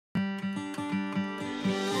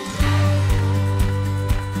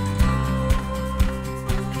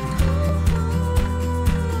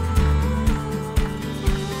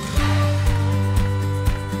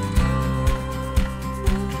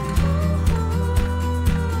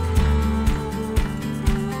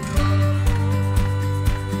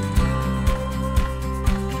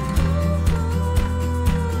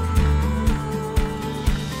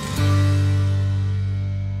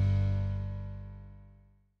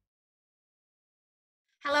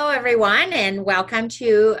Hello, everyone, and welcome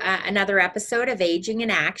to another episode of Aging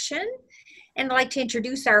in Action. And I'd like to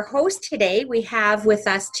introduce our host today. We have with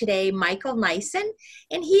us today Michael Nicin,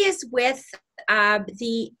 and he is with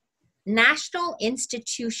the National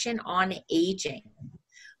Institution on Aging.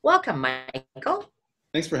 Welcome, Michael.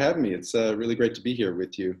 Thanks for having me. It's really great to be here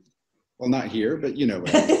with you. Well, not here, but you know.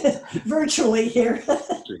 Virtually here.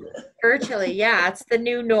 Virtually, yeah. It's the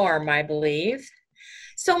new norm, I believe.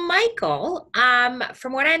 So, Michael,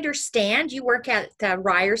 from what I understand, you work at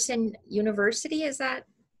Ryerson University, is that?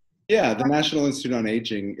 Yeah, the National Institute on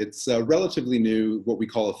Aging. It's relatively new, what we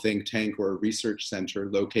call a think tank or a research center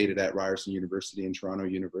located at Ryerson University in Toronto.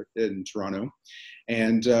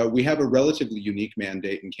 And we have a relatively unique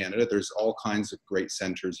mandate in Canada. There's all kinds of great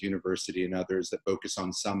centers, university and others that focus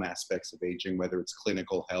on some aspects of aging, whether it's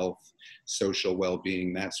clinical health, social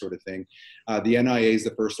well-being, that sort of thing. The NIA is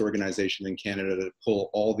the first organization in Canada to pull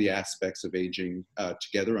all the aspects of aging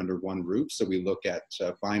together under one roof. So we look at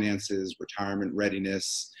finances, retirement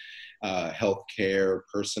readiness, healthcare,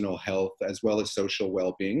 personal health, as well as social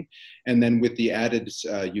well-being. And then with the added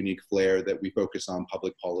unique flair that we focus on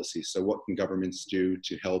public policy. So what can governments do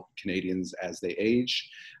to help Canadians as they age?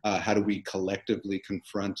 How do we collectively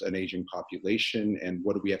confront an aging population? And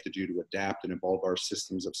what do we have to do to adapt and evolve our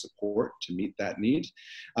systems of support to meet that need?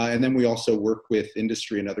 And then we also work with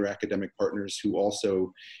industry and other academic partners who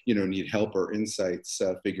also, need help or insights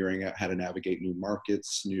figuring out how to navigate new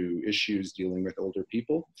markets, new issues, dealing with older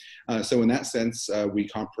people. So in that sense, we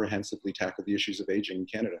comprehensively tackle the issues of aging in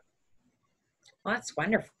Canada. Well, that's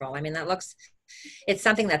wonderful. I mean, it's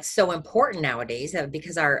something that's so important nowadays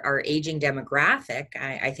because our aging demographic,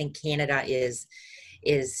 I think Canada is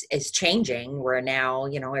changing. Where now,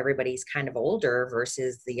 everybody's kind of older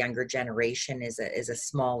versus the younger generation is a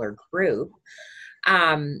smaller group.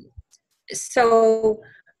 So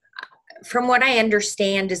from what I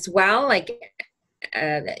understand as well,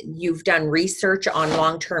 you've done research on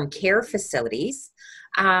long-term care facilities.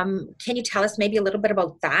 Can you tell us maybe a little bit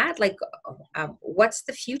about that? What's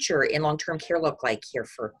the future in long-term care look like here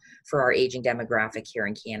for our aging demographic here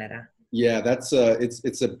in Canada? Yeah,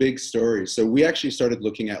 it's a big story. So we actually started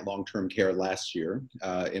looking at long-term care last year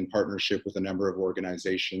in partnership with a number of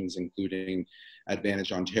organizations, including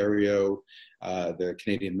Advantage Ontario, the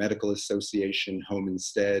Canadian Medical Association, Home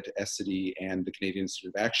Instead, Essity, and the Canadian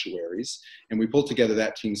Institute of Actuaries. And we pulled together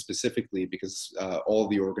that team specifically because all of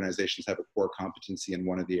the organizations have a core competency in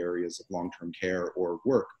one of the areas of long-term care or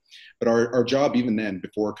work. But our job, even then,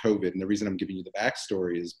 before COVID, and the reason I'm giving you the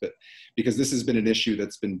backstory is because this has been an issue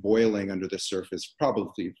that's been boiling under the surface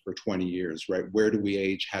probably for 20 years, right? Where do we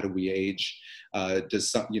age? How do we age?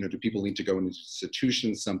 Do people need to go into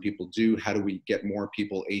institutions? Some people do. How do we get more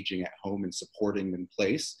people aging at home and supporting them in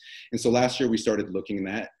place? And so last year we started looking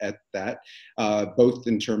at that, both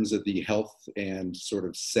in terms of the health and sort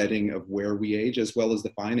of setting of where we age, as well as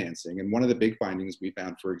the financing. And one of the big findings we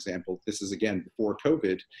found, for example, this is again before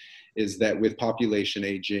COVID, is that with population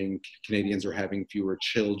aging, Canadians are having fewer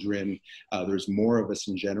children. There's more of us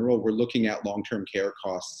in general. We're looking at long-term care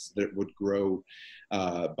costs that would grow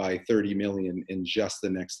by 30 million in just the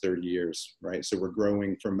next 30 years, right? So we're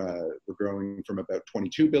growing from about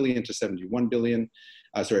 22 billion to 71 billion.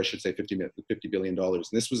 Sorry, I should say $50 billion. And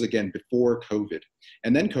this was again before COVID,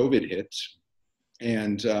 and then COVID hit.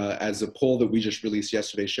 And as a poll that we just released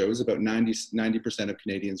yesterday shows, about 90% of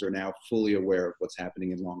Canadians are now fully aware of what's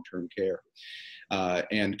happening in long-term care.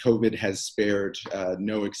 And COVID has spared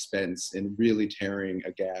no expense in really tearing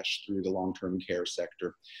a gash through the long-term care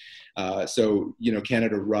sector. So,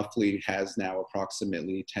 Canada roughly has now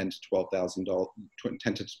approximately 10 to 12,000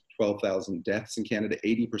 deaths in Canada.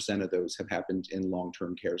 80% of those have happened in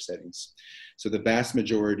long-term care settings. So the vast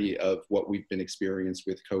majority of what we've been experienced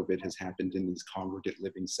with COVID has happened in these congregate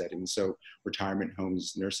living settings. So retirement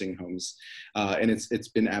homes, nursing homes, and it's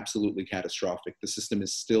been absolutely catastrophic. The system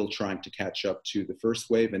is still trying to catch up to the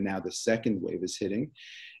first wave, and now the second wave is hitting.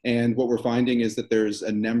 And what we're finding is that there's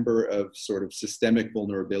a number of sort of systemic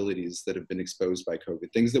vulnerabilities that have been exposed by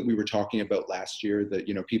COVID. Things that we were talking about last year that,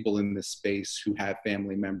 people in this space who have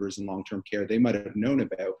family members in long-term care, they might have known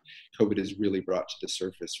about, COVID has really brought to the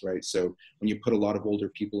surface, right? So when you put a lot of older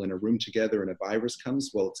people in a room together and a virus comes,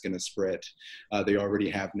 well, it's going to spread. They already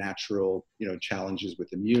have natural, challenges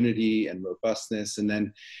with immunity and robustness. And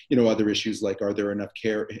then, other issues like, are there enough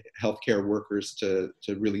healthcare workers to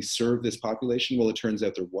really serve this population? Well, it turns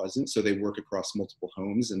out there wasn't. So they work across multiple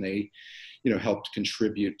homes, and they, helped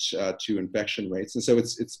contribute to infection rates. And so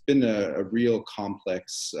it's been a real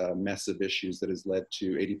complex mess of issues that has led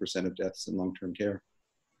to 80% of deaths in long-term care.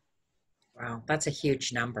 Wow, that's a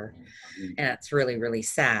huge number. And it's really, really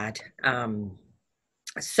sad.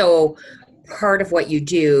 So part of what you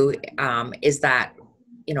do is that,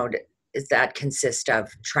 does that consist of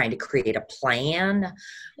trying to create a plan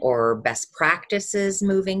or best practices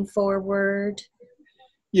moving forward?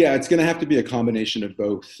 Yeah, it's going to have to be a combination of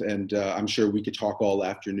both, and I'm sure we could talk all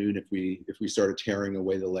afternoon if we started tearing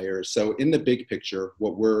away the layers. So, in the big picture,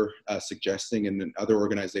 what we're suggesting, and other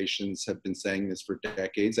organizations have been saying this for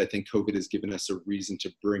decades, I think COVID has given us a reason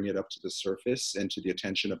to bring it up to the surface and to the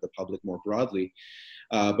attention of the public more broadly.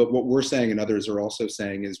 But what we're saying, and others are also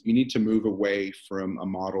saying, is we need to move away from a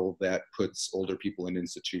model that puts older people in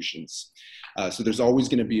institutions. So there's always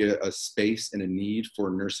going to be a space and a need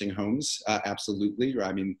for nursing homes, absolutely.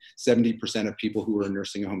 I mean, 70% of people who are in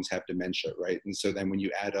nursing homes have dementia, right? And so then when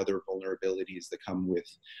you add other vulnerabilities that come with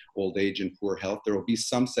old age and poor health, there will be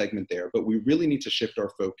some segment there. But we really need to shift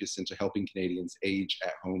our focus into helping Canadians age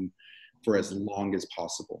at home for as long as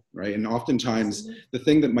possible, right? And oftentimes, the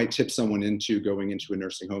thing that might tip someone into going into a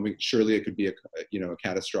nursing home, surely it could be a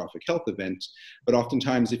catastrophic health event, but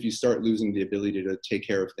oftentimes if you start losing the ability to take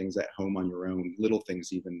care of things at home on your own, little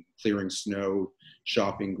things, even clearing snow,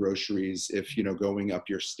 shopping, groceries, if going up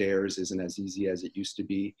your stairs isn't as easy as it used to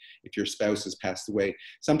be, if your spouse has passed away,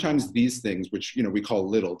 sometimes these things, which we call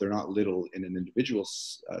little, they're not little in an individual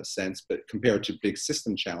sense, but compared to big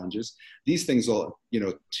system challenges, these things will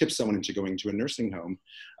tip someone into going to a nursing home.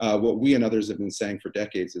 What we and others have been saying for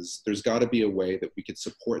decades is there's got to be a way that we could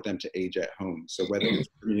support them to age at home. So whether it's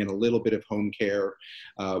bringing in a little bit of home care,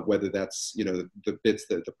 whether that's the bits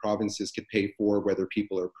that the provinces could pay for, whether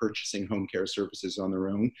people are purchasing home care services on their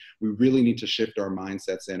own, we really need to shift our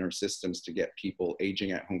mindsets and our systems to get people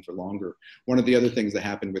aging at home for longer. One of the other things that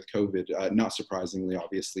happened with COVID, not surprisingly,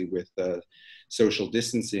 obviously, with social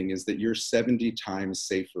distancing, is that you're 70 times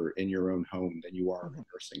safer in your own home than you are in a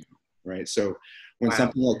nursing home. Right. So when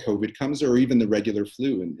something like COVID comes, or even the regular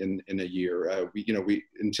flu in a year, we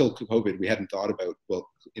until COVID, we hadn't thought about,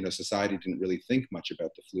 society didn't really think much about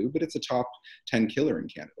the flu, but it's a top 10 killer in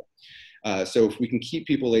Canada. So if we can keep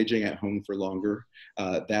people aging at home for longer,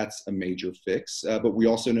 that's a major fix. But we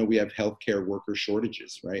also know we have healthcare worker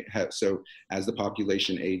shortages, right? So as the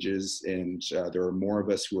population ages and there are more of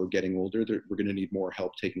us who are getting older, we're going to need more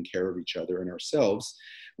help taking care of each other and ourselves.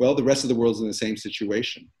 Well, the rest of the world's in the same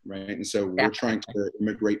situation, right? And so we're trying to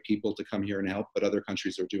immigrate people to come here and help, but other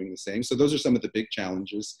countries are doing the same. So those are some of the big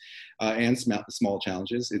challenges and small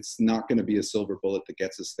challenges. It's not going to be a silver bullet that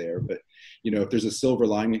gets us there, but if there's a silver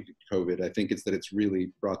lining to COVID, I think it's that it's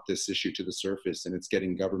really brought this issue to the surface, and it's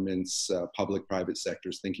getting governments, public, private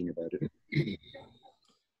sectors thinking about it.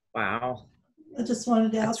 Wow. I just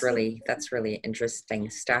wanted to ask. That's really interesting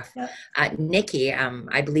stuff. Yeah. Nikki,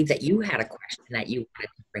 I believe that you had a question that you wanted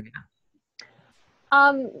to bring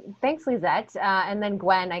up. Thanks, Lisette. And then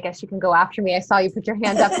Gwen, I guess you can go after me. I saw you put your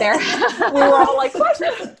hand up there. We were all like, what?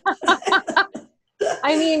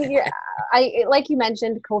 I mean, like you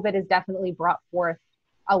mentioned, COVID has definitely brought forth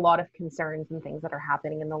a lot of concerns and things that are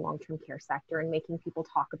happening in the long-term care sector and making people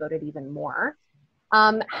talk about it even more.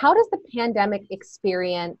 How does the pandemic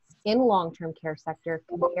experience in long-term care sector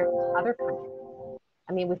compare to other countries?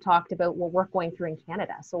 I mean, we've talked about what we're going through in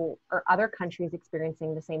Canada. So are other countries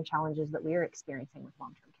experiencing the same challenges that we're experiencing with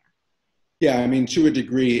long-term care? Yeah, I mean, to a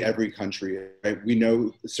degree, every country, right? We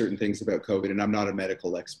know certain things about COVID, and I'm not a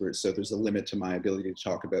medical expert, so there's a limit to my ability to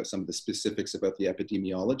talk about some of the specifics about the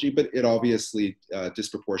epidemiology, but it obviously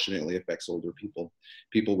disproportionately affects older people,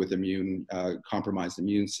 people with compromised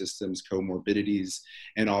immune systems, comorbidities,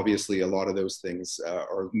 and obviously a lot of those things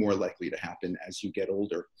are more likely to happen as you get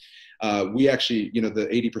older. We actually, the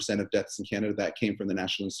 80% of deaths in Canada, that came from the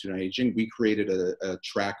National Institute on Aging. We created a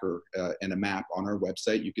tracker and a map on our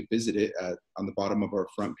website. You could visit it on the bottom of our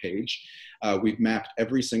front page. We've mapped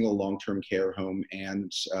every single long-term care home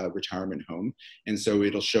and retirement home. And so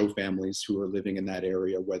it'll show families who are living in that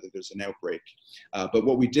area whether there's an outbreak. But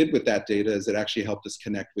what we did with that data is it actually helped us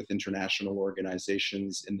connect with international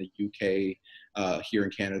organizations in the UK, here in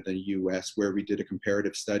Canada, the US, where we did a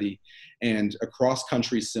comparative study. And across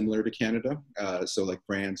countries similar to Canada, so like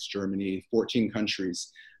France, Germany, 14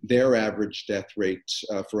 countries, their average death rate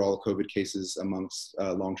for all COVID cases amongst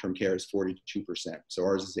long-term care is 42%. So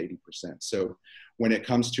ours is 80%. So when it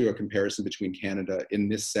comes to a comparison between Canada in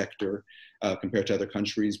this sector compared to other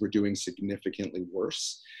countries, we're doing significantly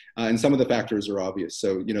worse. And some of the factors are obvious.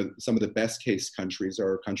 So, some of the best case countries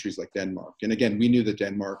are countries like Denmark. And again, we knew that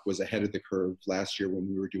Denmark was ahead of the curve last year when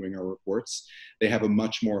we were doing our reports. They have a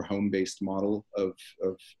much more home-based model of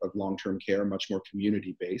long-term care, much more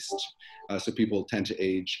community-based. So people tend to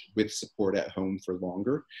age with support at home for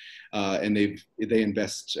longer. And they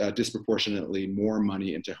invest disproportionately more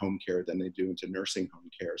money into home care than they do into nursing nursing home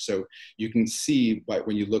care. So you can see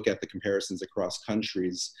when you look at the comparisons across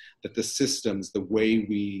countries that the systems, the way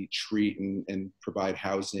we treat and provide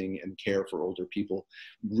housing and care for older people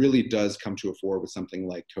really does come to a fore with something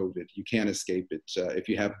like COVID. You can't escape it. If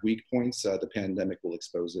you have weak points, the pandemic will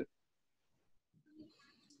expose it.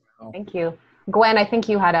 Thank you. Gwen, I think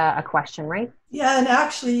you had a question, right? Yeah, and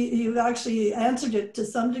actually, you actually answered it to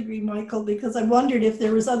some degree, Michael, because I wondered if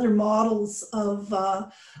there was other models of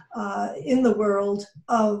in the world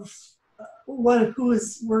of who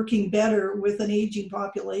is working better with an aging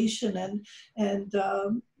population, and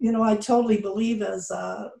you know, I totally believe as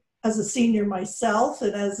a senior myself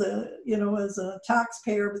and as a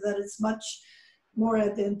taxpayer that it's much more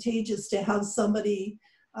advantageous to have somebody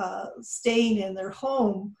staying in their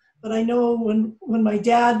home. But I know when my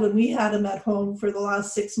dad, when we had him at home for the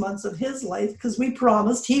last 6 months of his life, because we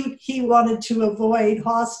promised he wanted to avoid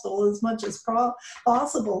hospital as much as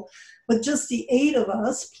possible, but just the 8 of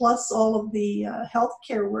us plus all of the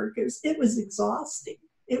healthcare workers, it was exhausting.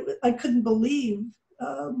 I couldn't believe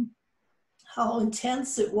how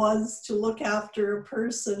intense it was to look after a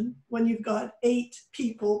person when you've got 8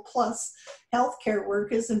 people plus healthcare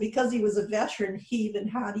workers, and because he was a veteran, he even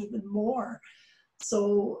had even more.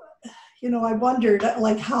 So, you know, I wondered,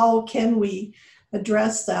 like, how can we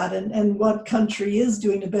address that, and what country is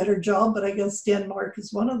doing a better job? But I guess Denmark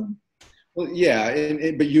is one of them. Well, yeah,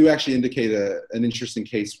 but you actually indicate an interesting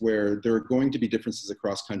case where there are going to be differences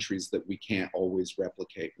across countries that we can't always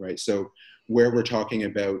replicate, right? So where we're talking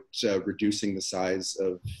about reducing the size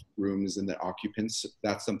of rooms and the occupants,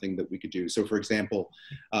 that's something that we could do. So for example,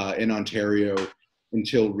 in Ontario,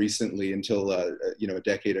 until recently, you know, a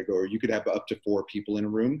decade ago, you could have up to 4 people in a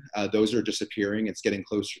room. Those are disappearing. It's getting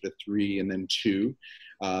closer to 3 and then 2.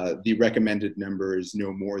 The recommended number is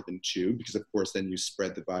no more than 2, because of course then you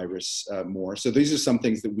spread the virus more. So these are some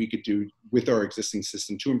things that we could do with our existing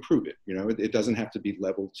system to improve it. You know, it doesn't have to be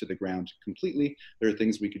leveled to the ground completely. There are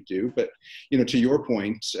things we could do, but you know, to your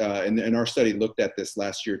point, and our study looked at this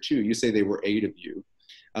last year too. You say they were 8 of you.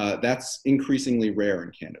 That's increasingly rare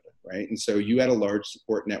in Canada, right? And so you had a large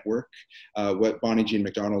support network. What Bonnie Jean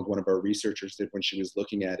McDonald, one of our researchers, did when she was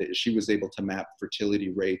looking at it is she was able to map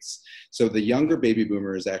fertility rates. So the younger baby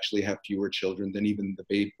boomers actually have fewer children than even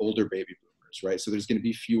the older baby boomers, right? So there's going to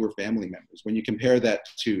be fewer family members. When you compare that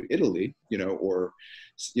to Italy, you know, or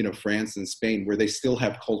you know, France and Spain, where they still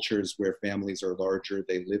have cultures where families are larger,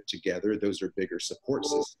 they live together, those are bigger support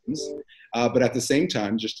systems. But at the same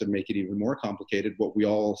time, just to make it even more complicated, what we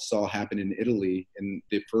all saw happen in Italy in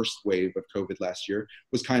the first wave of COVID last year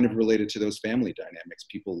was kind of related to those family dynamics.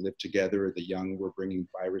 People live together, the young were bringing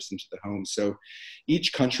virus into the home. So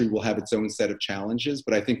each country will have its own set of challenges,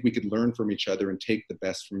 but I think we could learn from each other and take the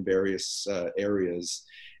best from various areas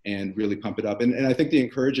and really pump it up. And I think the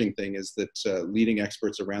encouraging thing is that leading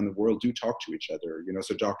experts around the world do talk to each other. You know,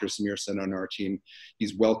 so Dr. Samir Sen on our team,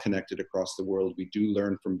 he's well connected across the world. We do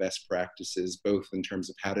learn from best practices, both in terms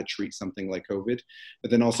of how to treat something like COVID, but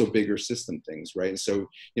then also bigger system things, right? And so,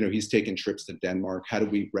 you know, he's taken trips to Denmark. How do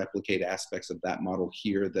we replicate aspects of that model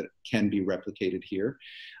here that can be replicated here?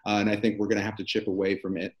 And I think we're going to have to chip away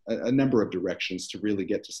from it a number of directions to really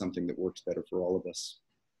get to something that works better for all of us.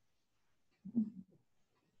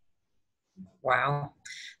 Wow,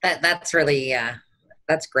 that's really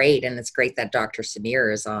that's great, and it's great that Dr.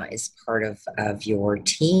 Samir is part of your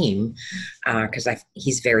team, because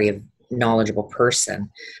he's very knowledgeable person.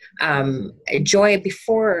 Joy,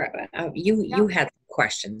 before you had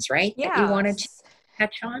questions, right? Yeah. That you wanted to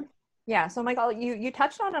touch on. Yeah. So Michael, you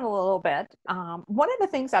touched on it a little bit. One of the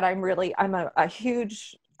things that I'm a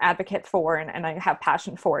huge advocate for and I have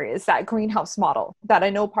passion for is that greenhouse model that I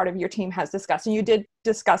know part of your team has discussed, and you did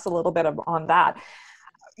discuss a little bit on that.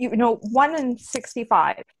 You know, 1 in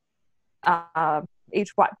 65,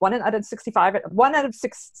 age what? 1 out of 65, 1 out of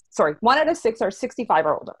 6 are 65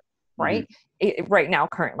 or older, right? Mm-hmm. Right now,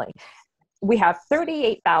 currently, we have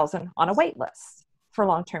 38,000 on a wait list for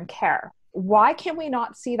long-term care. Why can we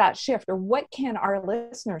not see that shift? Or what can our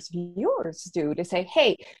listeners, viewers do to say,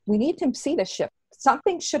 hey, we need to see the shift?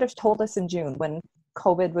 Something should have told us in June when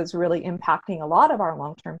COVID was really impacting a lot of our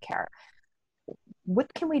long-term care.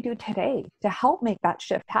 What can we do today to help make that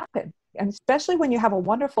shift happen? And especially when you have a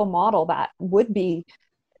wonderful model that would be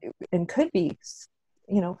and could be,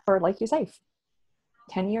 you know, for, like you say,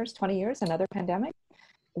 10 years, 20 years, another pandemic,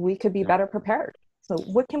 we could be better prepared. So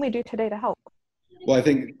what can we do today to help? Well, I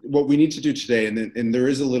think what we need to do today, and there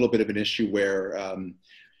is a little bit of an issue where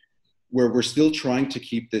we're still trying to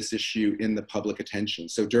keep this issue in the public attention.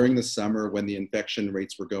 So during the summer, when the infection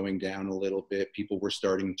rates were going down a little bit, people were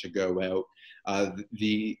starting to go out.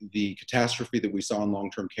 The catastrophe that we saw in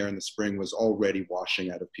long-term care in the spring was already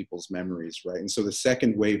washing out of people's memories, right? And so the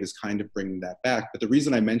second wave is kind of bringing that back. But the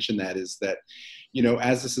reason I mention that is that, you know,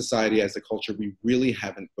 as a society, as a culture, we really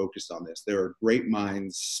haven't focused on this. There are great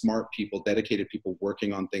minds, smart people, dedicated people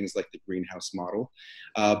working on things like the greenhouse model.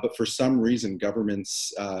 But for some reason,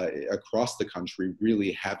 governments across the country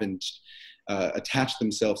really haven't attach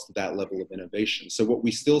themselves to that level of innovation. So what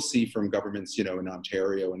we still see from governments, you know, in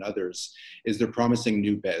Ontario and others, is they're promising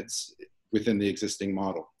new beds within the existing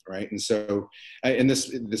model, right? And so, and this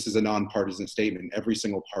is a nonpartisan statement. Every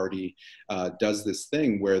single party does this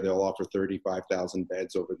thing where they'll offer 35,000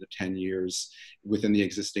 beds over the 10 years within the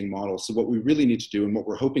existing model. So what we really need to do, and what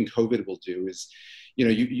we're hoping COVID will do, is, you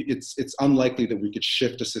know, it's unlikely that we could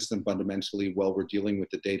shift a system fundamentally while we're dealing with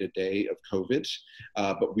the day-to-day of COVID,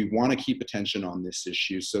 but we want to keep attention on this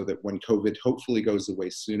issue so that when COVID hopefully goes away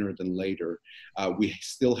sooner than later, we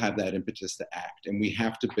still have that impetus to act. And we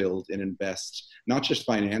have to build and invest, not just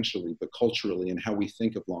financially, but culturally, in how we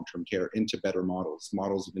think of long-term care into better models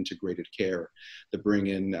of integrated care that bring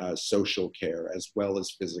in social care as well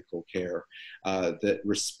as physical care, that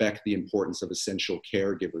respect the importance of essential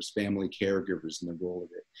caregivers, family caregivers, and the role of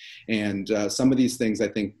it. And some of these things, I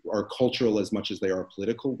think, are cultural as much as they are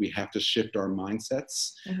political. We have to shift our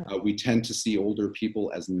mindsets. We tend to see older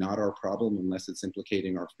people as not our problem unless it's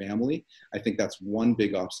implicating our family. I think that's one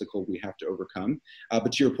big obstacle we have to overcome.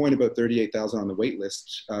 But to your point about 38,000 on the wait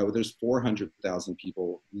list, there's 400,000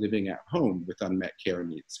 people living at home with unmet care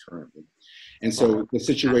needs currently. And so the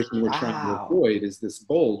situation we're trying to avoid is this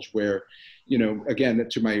bulge where, you know, again,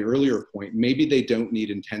 to my earlier point, maybe they don't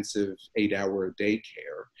need intensive 8-hour-a-day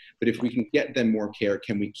care, but if we can get them more care,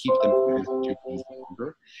 can we keep them in institutions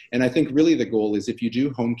longer? And I think really the goal is, if you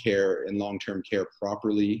do home care and long-term care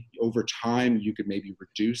properly, over time, you could maybe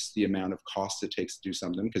reduce the amount of cost it takes to do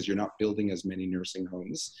something because you're not building as many nursing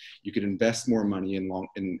homes. You could invest more money in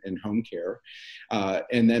home care.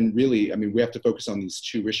 And then really, I mean, we have to focus on these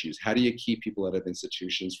two issues. How do you keep people out of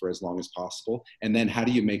institutions for as long as possible? And then how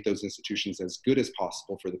do you make those institutions as good as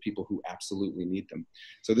possible for the people who absolutely need them?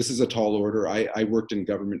 So this is a tall order. I worked in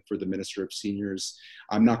government for the Minister of Seniors.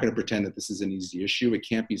 I'm not going to pretend that this is an easy issue. It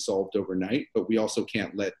can't be solved overnight, but we also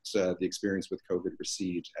can't let the experience with COVID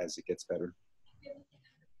recede as it gets better.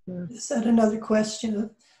 Lisette, another question.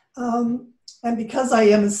 And because I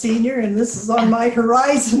am a senior and this is on my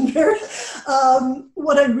horizon,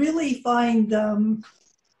 what I really find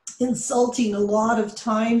insulting a lot of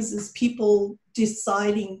times is people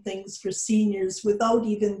deciding things for seniors without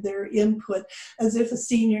even their input, as if a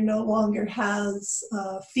senior no longer has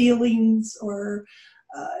feelings or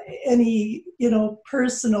any, you know,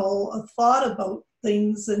 personal thought about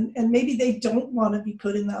things, and maybe they don't want to be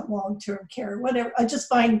put in that long-term care, whatever. I just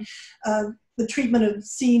find the treatment of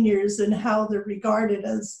seniors and how they're regarded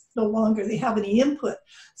as no longer they have any input.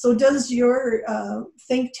 So does your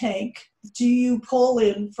think tank, do you pull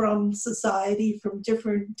in from society, from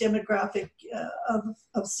different demographic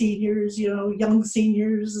of seniors, you know, young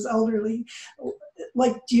seniors, elderly?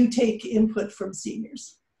 Like, do you take input from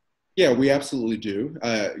seniors? Yeah, we absolutely do.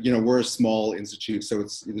 You know, we're a small institute, so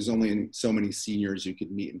there's only so many seniors you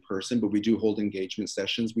could meet in person, but we do hold engagement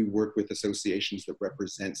sessions. We work with associations that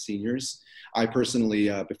represent seniors. I personally,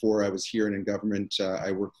 before I was here and in government,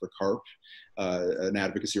 I worked for CARP, an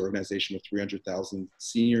advocacy organization with 300,000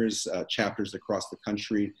 seniors, chapters across the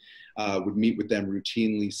country. Would meet with them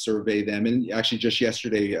routinely, survey them. And actually just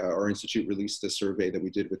yesterday, our institute released a survey that we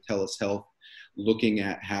did with TELUS Health, looking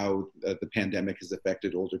at how the pandemic has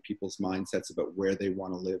affected older people's mindsets about where they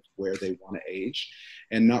want to live, where they want to age.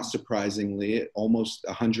 And not surprisingly, almost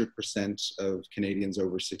 100% of Canadians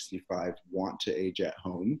over 65 want to age at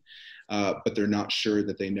home, but they're not sure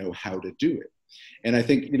that they know how to do it. And I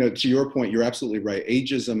think, you know, to your point, you're absolutely right.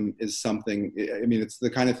 Ageism is something, I mean, it's the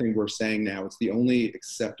kind of thing we're saying now. It's the only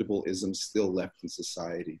acceptable ism still left in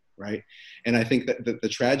society, right? And I think that the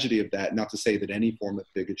tragedy of that, not to say that any form of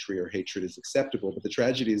bigotry or hatred is acceptable, but the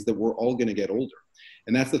tragedy is that we're all going to get older.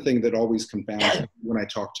 And that's the thing that always confounds me when I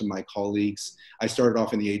talk to my colleagues. I started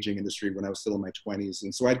off in the aging industry when I was still in my 20s.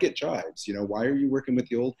 And so I'd get jibes, you know, why are you working with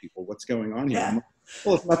the old people? What's going on here? Yeah. Like,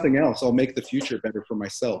 well, if nothing else, I'll make the future better for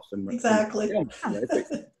myself. And exactly. And, right?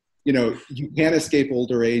 But, you know, you can't escape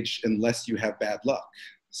older age unless you have bad luck.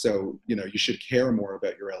 So, you know, you should care more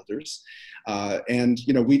about your elders. And,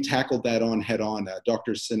 you know, we tackled that on head on.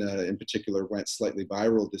 Dr. Sinha in particular went slightly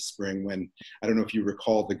viral this spring when, I don't know if you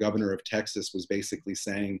recall, the governor of Texas was basically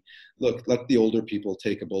saying, look, let the older people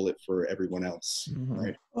take a bullet for everyone else,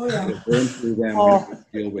 right? Oh, yeah. So burn through them, we don't have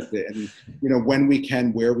to deal with it. And, you know, when we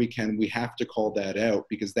can, where we can, we have to call that out,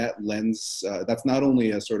 because that lends, that's not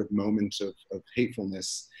only a sort of moment of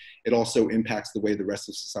hatefulness, it also impacts the way the rest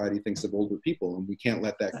of society thinks of older people, and we can't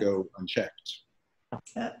let that go unchecked.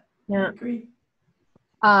 Yeah. Agreed.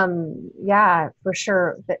 Yeah, for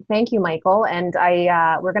sure. Thank you, Michael. And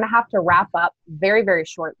we're going to have to wrap up very, very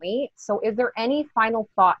shortly. So is there any final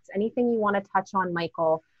thoughts, anything you want to touch on,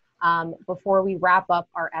 Michael, before we wrap up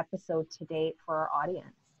our episode today for our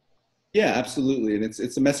audience? Yeah, absolutely. And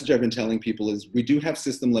it's a message I've been telling people is we do have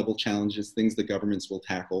system level challenges, things that governments will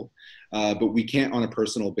tackle, but we can't on a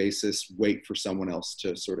personal basis wait for someone else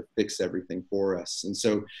to sort of fix everything for us. And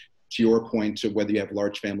so to your point, to whether you have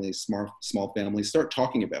large families, small families, start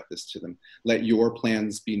talking about this to them. Let your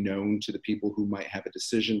plans be known to the people who might have a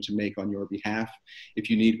decision to make on your behalf. If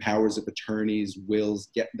you need powers of attorneys, wills,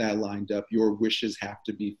 get that lined up. Your wishes have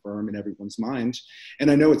to be firm in everyone's mind. And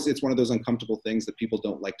I know it's one of those uncomfortable things that people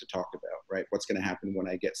don't like to talk about, right? What's going to happen when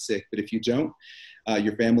I get sick? But if you don't,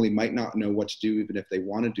 your family might not know what to do, even if they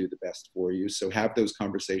want to do the best for you. So have those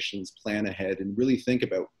conversations, plan ahead, and really think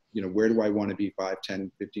about, you know, where do I want to be 5,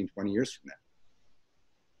 10, 15, 20 years from now?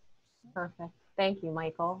 Perfect. Thank you,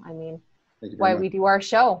 Michael. I mean, why we do our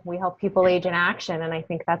show. We help people age in action. And I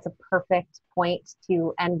think that's a perfect point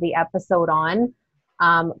to end the episode on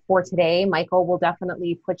for today. Michael will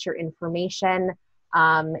definitely put your information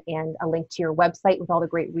and a link to your website with all the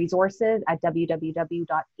great resources at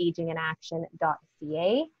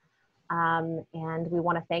www.aginginaction.ca. And we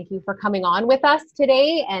want to thank you for coming on with us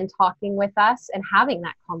today and talking with us and having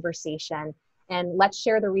that conversation. And let's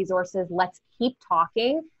share the resources. Let's keep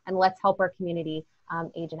talking and let's help our community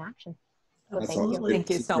age in action. So Absolutely. Thank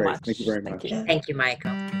you so much. Thank you very much. Thank you,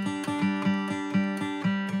 Michael.